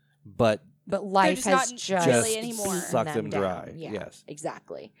 Yes. But but life just has not just really anymore. beaten sucked them down. dry. Yeah, Yes.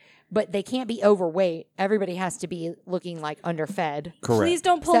 exactly. But they can't be overweight. Everybody has to be looking like underfed. correct. Please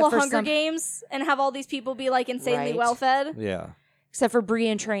don't pull Except a for Hunger some- Games and have all these people be like insanely Right. well fed. Yeah. Except for Brie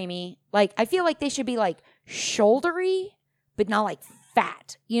and Trammey. Like, I feel like they should be like shouldery, but not like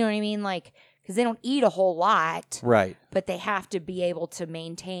fat. You know what I mean? Like, because they don't eat a whole lot, Right. but they have to be able to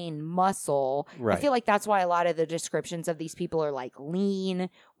maintain muscle. Right. I feel like that's why a lot of the descriptions of these people are like lean,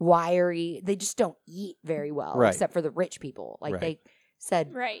 wiry. They just don't eat very well, Right. except for the rich people. Like Right. they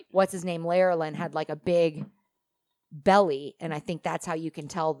said, Right. what's his name? Larolin had like a big belly, and I think that's how you can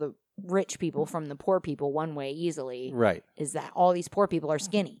tell the rich people from the poor people one way easily. Right. Is that all these poor people are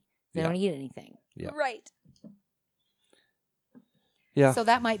skinny? They Yeah. don't eat anything. Yeah. Right. Yeah. So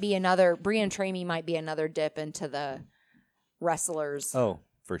that might be another. Brian Traemy might be another dip into the wrestlers Oh,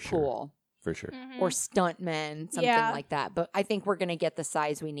 for sure. pool For sure. Mhm. or stuntmen, something Yeah. like that. But I think we're going to get the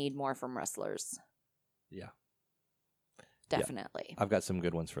size we need more from wrestlers. Yeah. Definitely. I've got some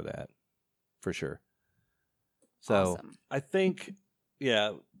good ones for that. For sure. So Awesome. I think,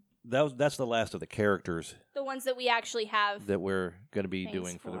 yeah, that's the last of the characters The ones that we actually have. that we're going to be Thanks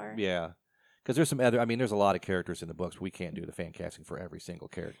doing for for. the, yeah. Because there's some other, I mean, there's a lot of characters in the books. We can't do the fan casting for every single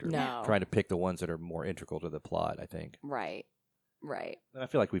character. No. Trying to pick the ones that are more integral to the plot, I think. Right. Right. And I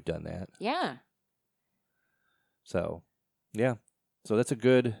feel like we've done that. Yeah. So, yeah. So that's a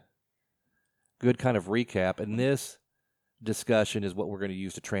good kind of recap. And this discussion is what we're going to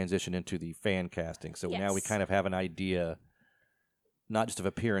use to transition into the fan casting. So now we Yes. kind of have an idea, not just of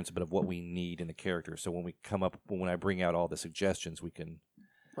appearance, but of what we need in the character. So when I bring out all the suggestions, we can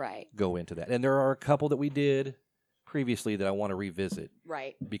Right. go into that. And there are a couple that we did previously that I want to revisit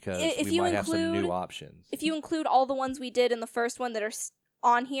Right. because If we you might have some include- new options. If you include all the ones we did in the first one that are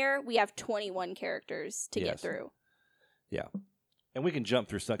on here, we have 21 characters to get Yes. through. Yeah. And we can jump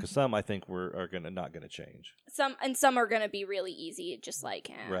through some, because some I think are not going to change. Some are going to be really easy, just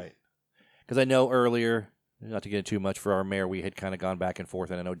like Right. Because I know earlier, not to get too much for our mayor, we had kind of gone back and forth,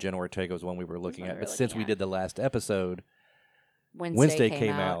 and I know Jen Ortega was one we were looking at. But since we did the last episode, Wednesday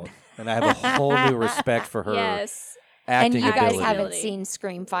came out. And I have a whole new respect for her Yes. And acting you guys ability. haven't ability. seen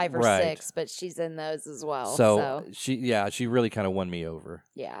Scream 5 or Right. 6, but she's in those as well. So she really kind of won me over.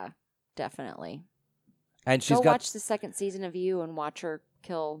 Yeah, definitely. And she's Go got watch the second season of You and watch her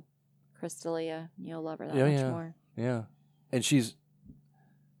kill Crystalia. You'll love her that Yeah, much yeah. more. Yeah. And she's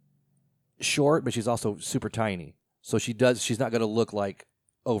short, but she's also super tiny. So she's not going to look like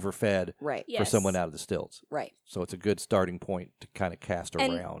overfed Right. Yes. for someone out of the stilts. Right. So it's a good starting point to kind of cast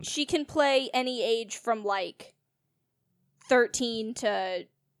And around. she can play any age from like 13 to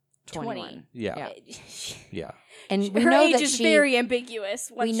 20. 21. Yeah. Yeah. And we Her know age that is she very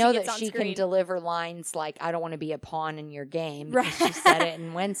ambiguous once we know she gets that on she screen. can deliver lines like "I don't want to be a pawn in your game." Because Right. she said it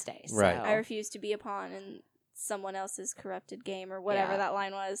in Wednesday. So. Right. I refuse to be a pawn in someone else's corrupted game or whatever Yeah. that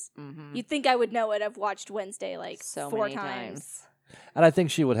line was. Mhm. You'd think I would know it. I've watched Wednesday like So 4 many times. And I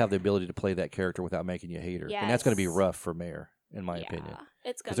think she would have the ability to play that character without making you hate her. And that's going to be Yes. rough for Mayor, in my Yeah, opinion.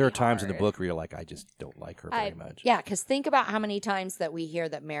 it's Because gonna there are be times in the hard. book where you're like, I just don't like her very I- much. Yeah, because think about how many times that we hear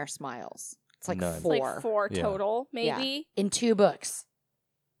that Mare smiles. It's like None. It's 4 like 4 Yeah. total, Yeah. maybe. in 2 books.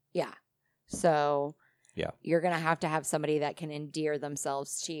 Yeah. So Yeah. you're going to have somebody that can endear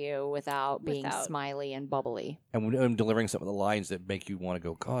themselves to you without being Without- smiley and bubbly. And when I'm delivering some of the lines that make you want to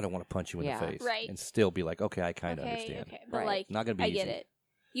go, God, I want to punch you in Yeah. the face. Right. And still be like, okay, I kind of Okay, understand. okay. But Right. like Not going to be I easy. get it.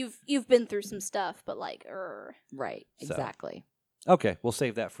 You've been through some stuff, but like Right. So. Exactly. Okay, we'll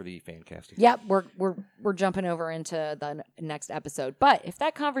save that for the fan casting. Yep, we're jumping over into the next episode. But if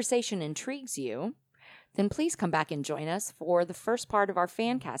that conversation intrigues you, then please come back and join us for the first part of our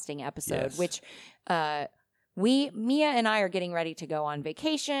fan casting episode, Yes. which Mia and I are getting ready to go on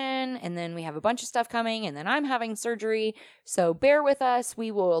vacation, and then we have a bunch of stuff coming, and then I'm having surgery. So bear with us. We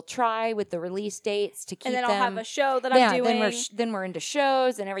will try with the release dates to keep and then them. I'll have a show that yeah, I'm doing. then we're into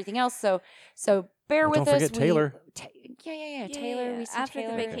shows and everything else. So bear Oh, with don't us. forget Taylor. Yeah. Yeah, Taylor. We see after the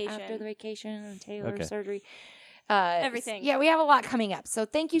Taylor vacation. After the vacation, and Taylor Okay. surgery. Everything. Yeah, we have a lot coming up. So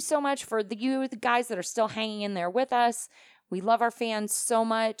thank you so much for the guys that are still hanging in there with us. We love our fans so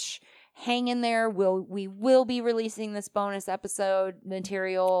much. Hang in there. We will be releasing this bonus episode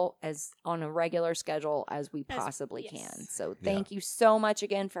material as on a regular schedule as we possibly yes. can. So thank you so much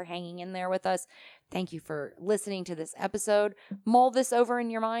again for hanging in there with us. Thank you for listening to this episode. Mull this over in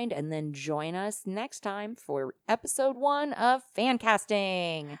your mind and then join us next time for episode 1 of Fan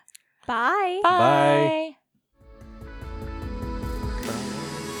Casting. Bye. Bye.